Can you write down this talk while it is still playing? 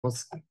Well,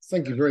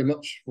 thank you very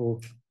much for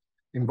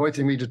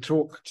inviting me to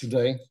talk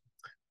today.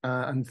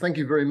 And thank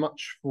you very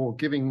much for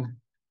giving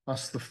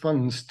us the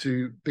funds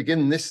to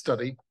begin this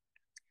study,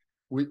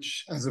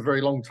 which has a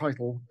very long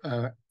title,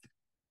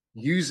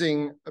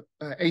 using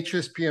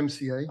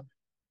HSPMCA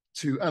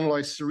to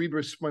analyze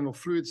cerebrospinal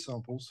fluid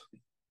samples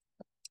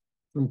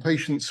from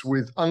patients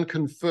with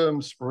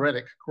unconfirmed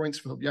sporadic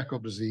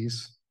Creutzfeldt-Jakob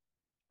disease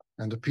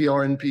and a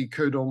PRNP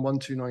codon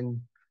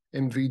 129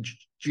 MV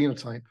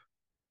genotype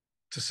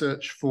to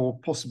search for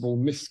possible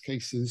missed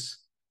cases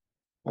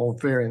of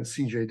variant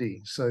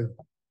CJD. So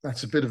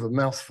that's a bit of a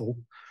mouthful.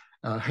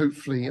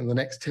 Hopefully in the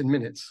next 10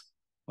 minutes,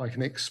 I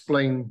can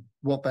explain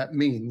what that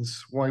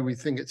means, why we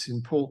think it's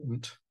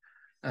important,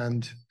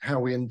 and how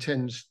we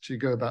intend to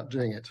go about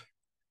doing it.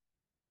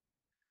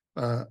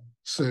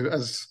 So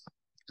as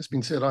has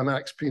been said, I'm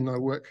Alex Peden, and I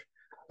work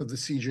at the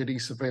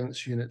CJD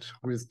Surveillance Unit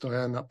with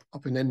Diane up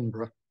in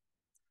Edinburgh.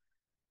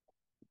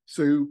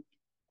 So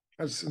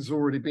as has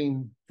already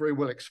been very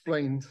well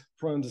explained,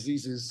 prion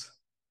diseases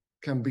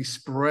can be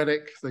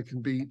sporadic, they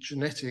can be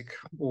genetic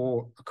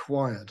or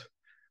acquired.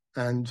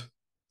 And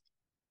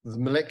the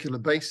molecular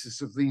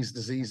basis of these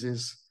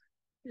diseases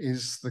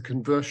is the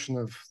conversion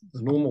of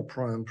the normal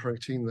prion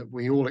protein that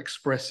we all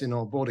express in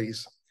our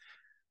bodies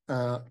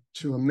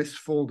to a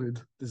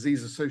misfolded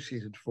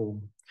disease-associated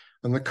form.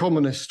 And the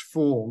commonest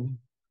form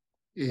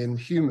in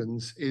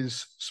humans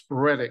is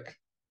sporadic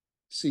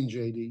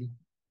CJD.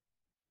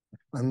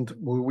 And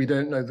we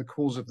don't know the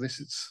cause of this.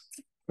 It's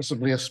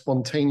possibly a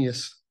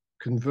spontaneous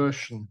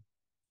conversion.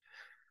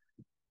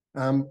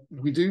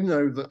 We do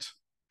know that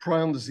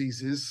prion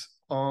diseases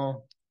are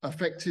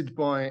affected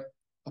by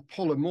a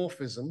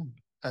polymorphism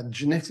and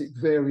genetic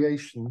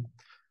variation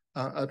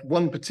at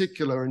one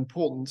particular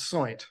important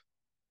site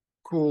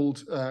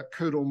called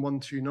codon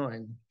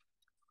 129.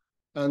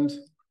 And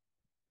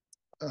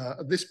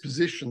this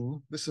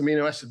position, this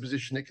amino acid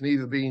position, it can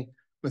either be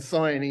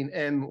methionine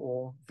M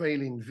or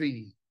valine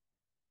V.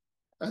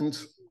 And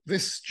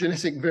this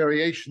genetic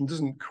variation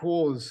doesn't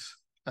cause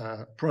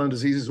prion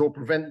diseases or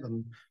prevent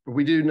them, but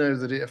we do know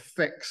that it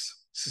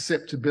affects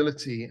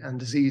susceptibility and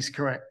disease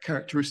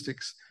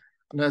characteristics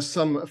and has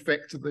some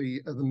effect at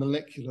the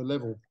molecular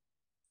level.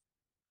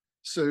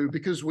 So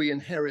because we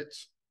inherit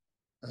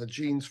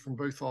genes from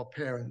both our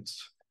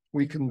parents,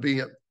 we can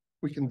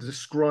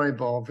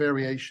describe our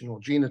variation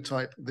or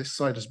genotype at this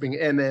site as being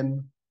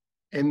MM,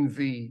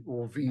 MV,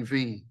 or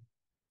VV.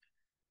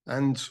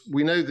 And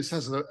we know this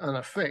has an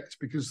effect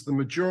because the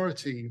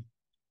majority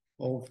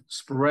of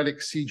sporadic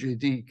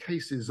CJD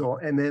cases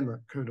are MM at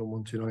codon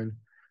 129.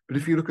 But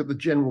if you look at the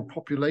general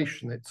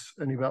population, it's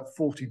only about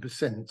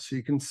 40%. So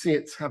you can see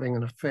it's having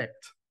an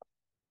effect.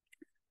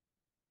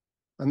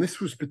 And this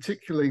was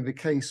particularly the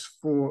case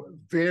for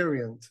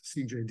variant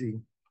CJD.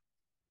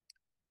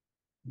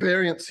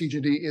 Variant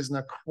CJD is an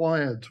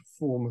acquired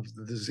form of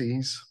the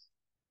disease.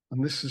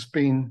 And this has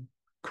been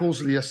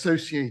causally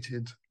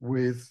associated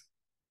with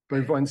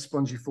bovine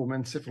spongiform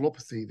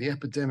encephalopathy, the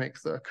epidemic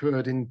that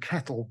occurred in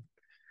cattle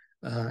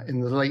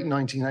in the late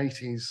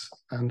 1980s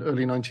and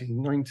early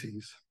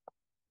 1990s.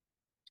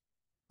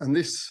 And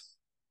this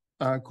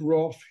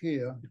graph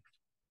here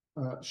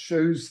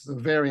shows the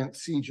variant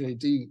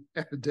CJD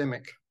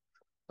epidemic.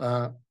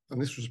 And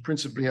this was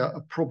principally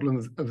a problem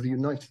of the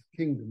United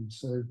Kingdom.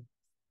 So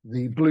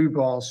the blue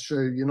bars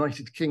show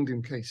United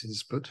Kingdom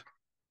cases, but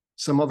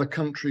some other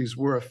countries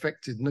were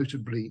affected,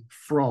 notably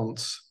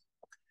France.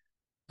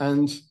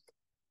 And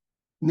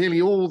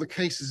nearly all the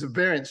cases of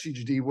variant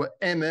CJD were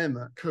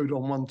MM at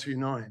codon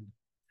 129.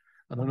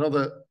 And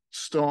another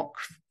stark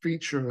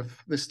feature of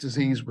this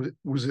disease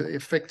was it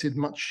affected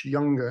much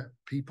younger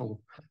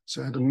people.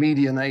 So it had a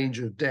median age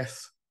of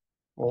death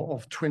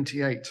of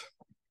 28.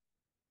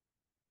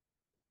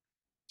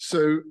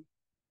 So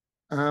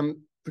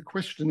the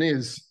question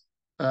is,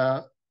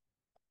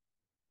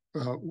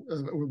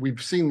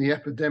 we've seen the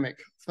epidemic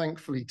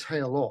thankfully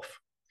tail off,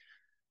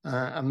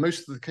 and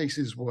most of the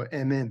cases were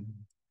MM.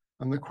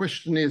 And the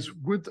question is,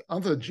 would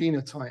other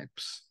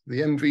genotypes,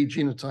 the MV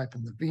genotype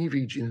and the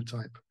VV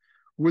genotype,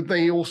 would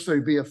they also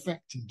be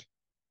affected?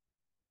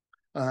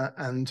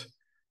 And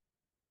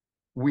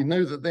we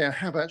know that there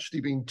have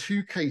actually been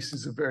 2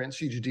 cases of variant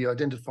CJD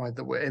identified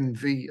that were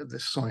MV at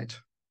this site.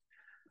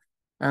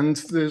 And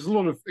there's a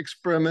lot of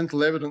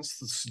experimental evidence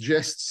that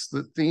suggests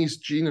that these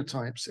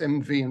genotypes,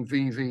 MV and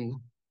VV,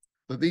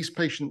 that these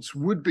patients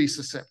would be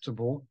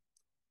susceptible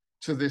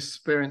to this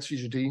variant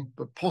CJD,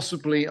 but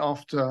possibly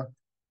after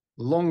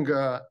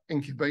longer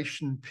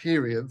incubation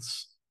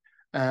periods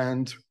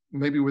and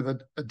maybe with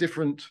a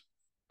different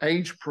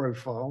age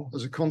profile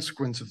as a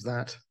consequence of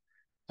that,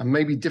 and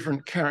maybe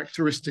different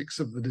characteristics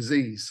of the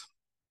disease.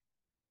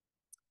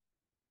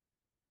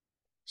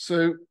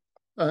 So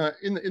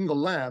in the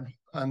lab,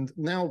 and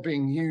now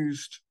being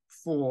used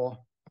for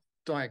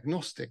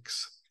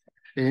diagnostics,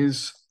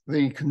 is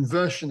the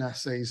conversion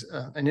assays,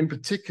 and in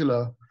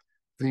particular,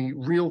 the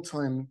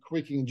real-time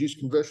quaking-induced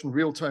conversion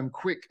real-time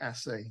QUIC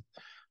assay.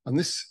 And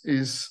this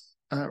is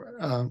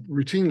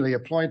routinely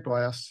applied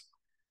by us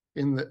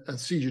in the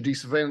CJD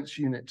surveillance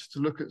unit to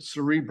look at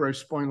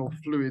cerebrospinal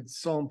fluid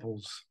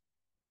samples.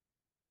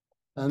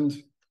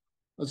 And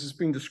as has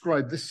been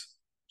described, this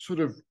sort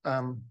of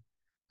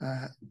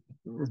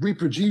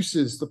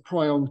reproduces the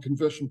prion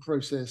conversion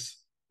process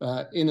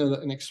in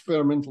an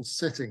experimental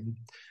setting,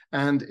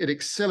 and it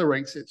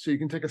accelerates it. So you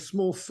can take a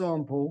small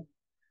sample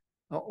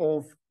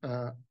of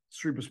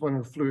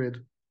cerebrospinal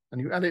fluid and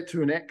you add it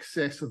to an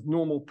excess of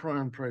normal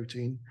prion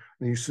protein,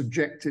 and you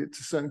subject it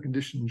to certain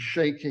conditions,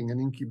 shaking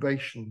and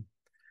incubation,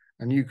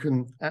 and you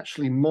can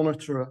actually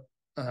monitor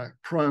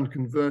prion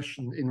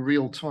conversion in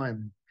real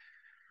time.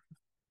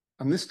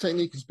 And this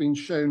technique has been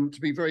shown to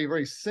be very,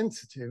 very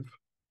sensitive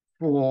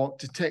for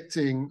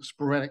detecting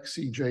sporadic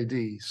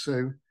CJD.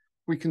 So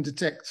we can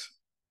detect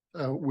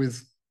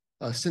with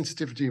a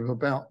sensitivity of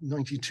about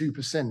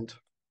 92%.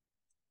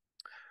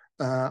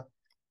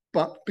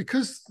 But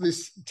because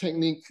this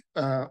technique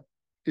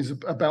is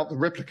about the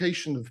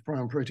replication of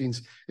prion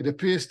proteins, it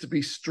appears to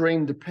be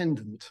strain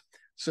dependent.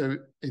 So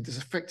it is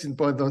affected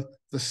by the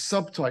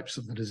subtypes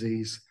of the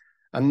disease.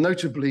 And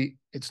notably,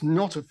 it's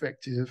not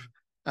effective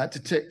at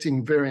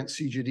detecting variant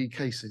CJD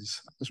cases,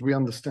 as we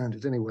understand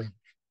it anyway.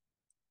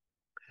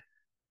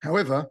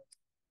 However,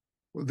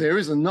 there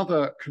is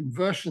another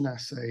conversion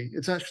assay.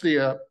 It's actually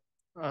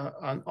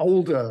an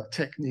older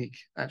technique,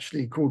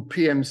 actually, called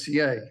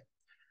PMCA.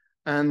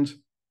 And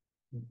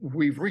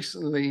we've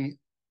recently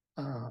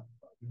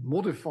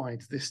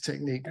modified this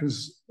technique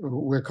because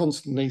we're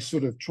constantly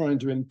sort of trying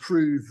to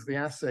improve the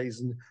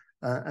assays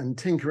and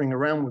tinkering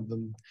around with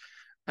them.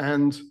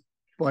 And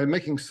by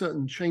making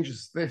certain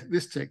changes to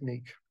this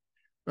technique,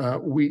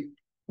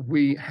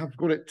 we have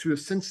got it to a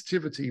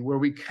sensitivity where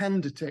we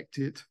can detect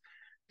it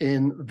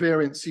in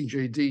variant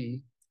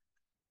CJD,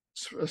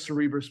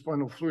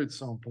 cerebrospinal fluid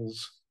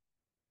samples,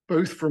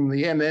 both from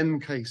the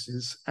MM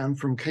cases and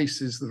from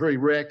cases, the very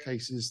rare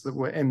cases that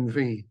were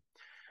MV.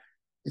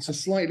 It's a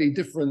slightly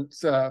different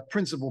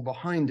principle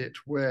behind it,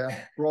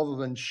 where rather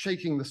than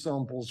shaking the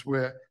samples,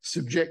 we're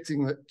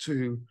subjecting it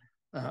to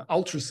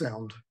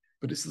ultrasound,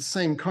 but it's the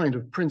same kind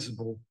of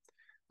principle.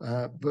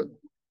 But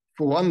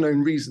for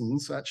unknown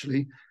reasons,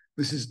 actually,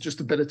 this is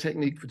just a better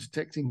technique for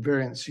detecting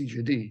variant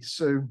CJD.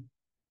 So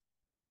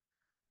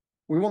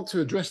we want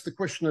to address the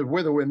question of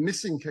whether we're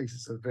missing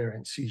cases of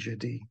variant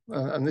CJD.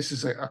 And this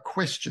is a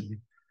question.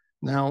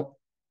 Now,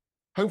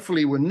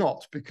 hopefully we're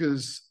not,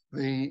 because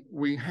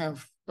we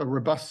have a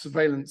robust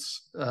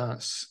surveillance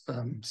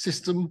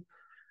system,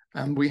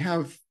 and we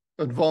have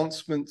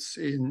advancements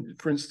in,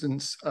 for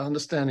instance,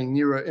 understanding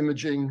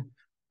neuroimaging,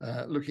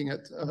 looking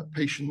at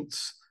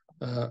patients'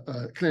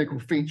 clinical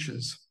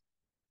features.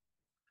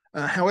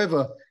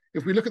 However,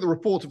 if we look at the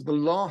report of the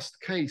last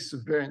case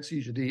of variant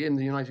CJD in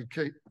the United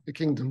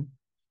Kingdom,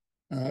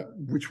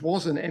 which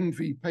was an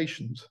MV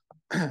patient,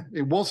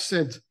 it was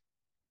said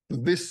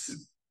that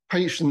this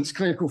patient's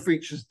clinical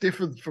features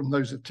differed from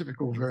those of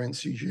typical variant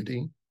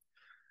CJD,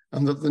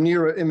 and that the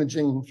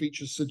neuroimaging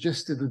features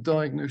suggested a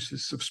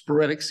diagnosis of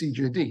sporadic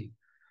CJD.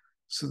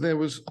 So there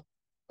was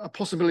a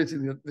possibility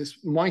that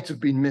this might have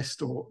been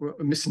missed or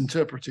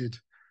misinterpreted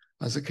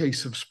as a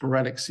case of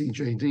sporadic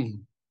CJD.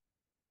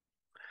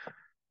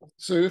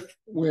 So if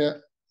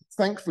we're,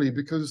 thankfully,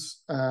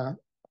 because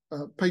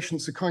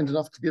patients are kind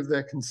enough to give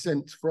their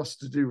consent for us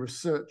to do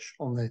research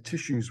on their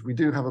tissues, we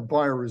do have a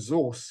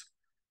bioresource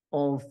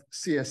of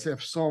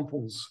CSF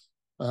samples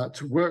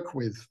to work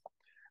with.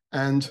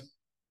 And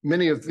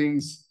many of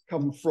these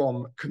come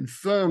from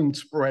confirmed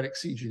sporadic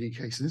CJD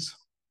cases.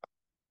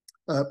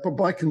 But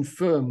by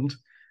confirmed,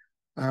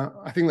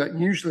 I think that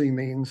usually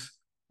means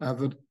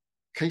that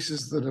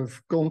cases that have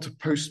gone to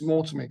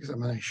post-mortem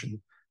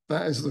examination,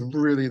 that is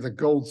really the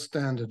gold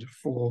standard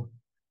for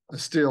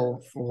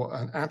for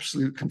an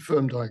absolute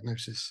confirmed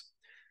diagnosis.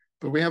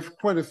 But we have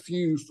quite a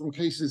few from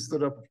cases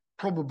that are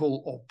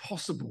probable or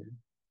possible,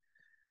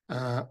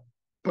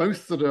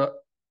 both that are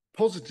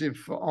positive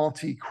for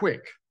RT-QuIC,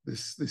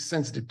 this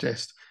sensitive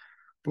test,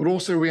 but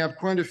also we have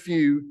quite a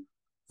few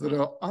that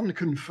are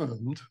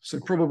unconfirmed, so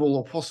probable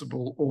or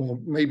possible, or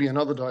maybe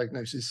another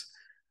diagnosis,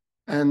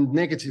 and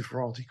negative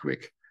for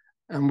RT-QuIC.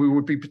 And we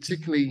would be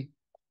particularly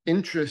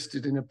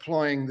interested in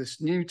applying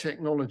this new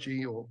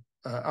technology or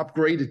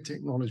upgraded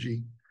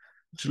technology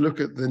to look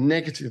at the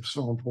negative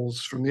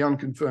samples from the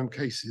unconfirmed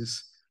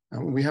cases.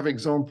 And we have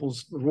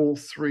examples of all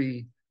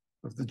three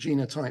of the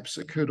genotypes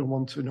that codon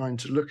 129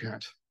 to look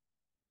at.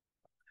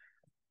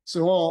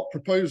 So our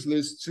proposal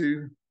is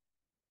to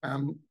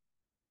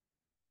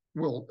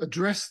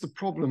address the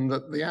problem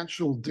that the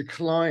actual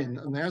decline,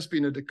 and there has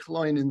been a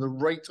decline in the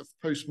rate of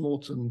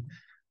post-mortem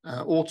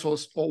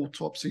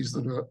autopsies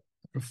that are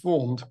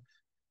performed,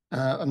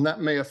 and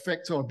that may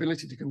affect our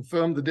ability to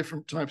confirm the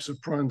different types of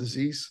prion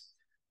disease.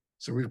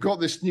 So we've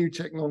got this new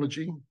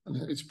technology, and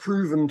it's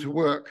proven to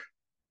work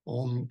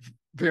on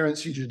variant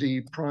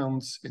CJD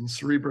prions in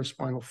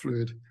cerebrospinal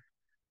fluid.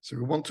 So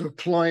we want to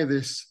apply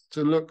this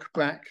to look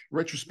back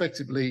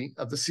retrospectively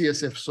at the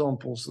CSF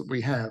samples that we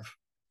have.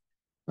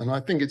 And I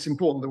think it's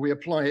important that we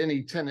apply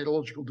any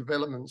technological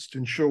developments to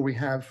ensure we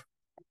have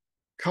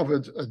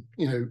covered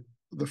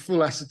the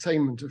full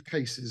ascertainment of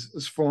cases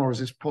as far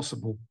as is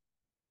possible.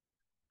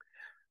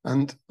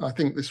 And I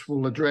think this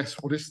will address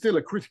what is still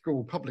a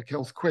critical public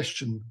health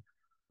question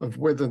of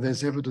whether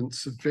there's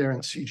evidence of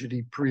variant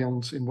CJD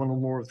prions in one or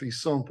more of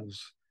these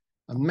samples.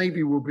 And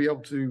maybe we'll be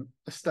able to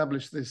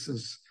establish this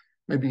as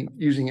maybe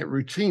using it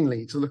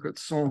routinely to look at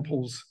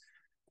samples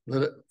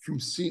that are from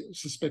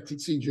suspected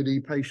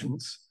CJD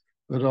patients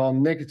that are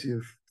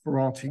negative for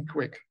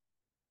RT-QuIC.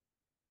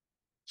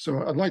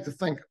 So I'd like to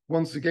thank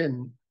once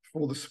again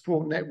for the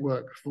support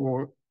network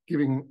for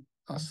giving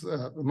us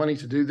the money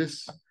to do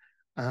this.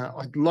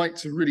 I'd like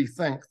to really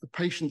thank the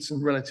patients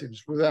and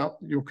relatives. Without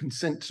your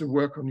consent to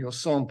work on your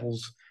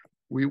samples,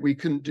 we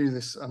couldn't do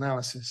this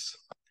analysis.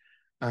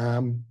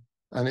 And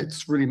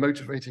it's really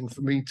motivating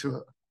for me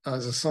to,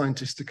 as a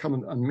scientist, to come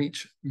and meet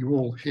you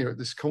all here at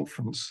this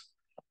conference.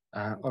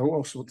 I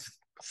also want to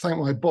thank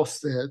my boss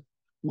there,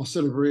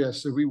 Marcelo Beria.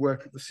 So we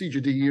work at the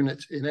CJD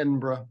unit in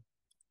Edinburgh,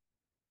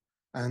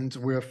 and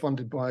we're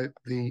funded by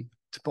the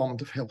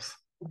Department of Health.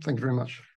 Thank you very much.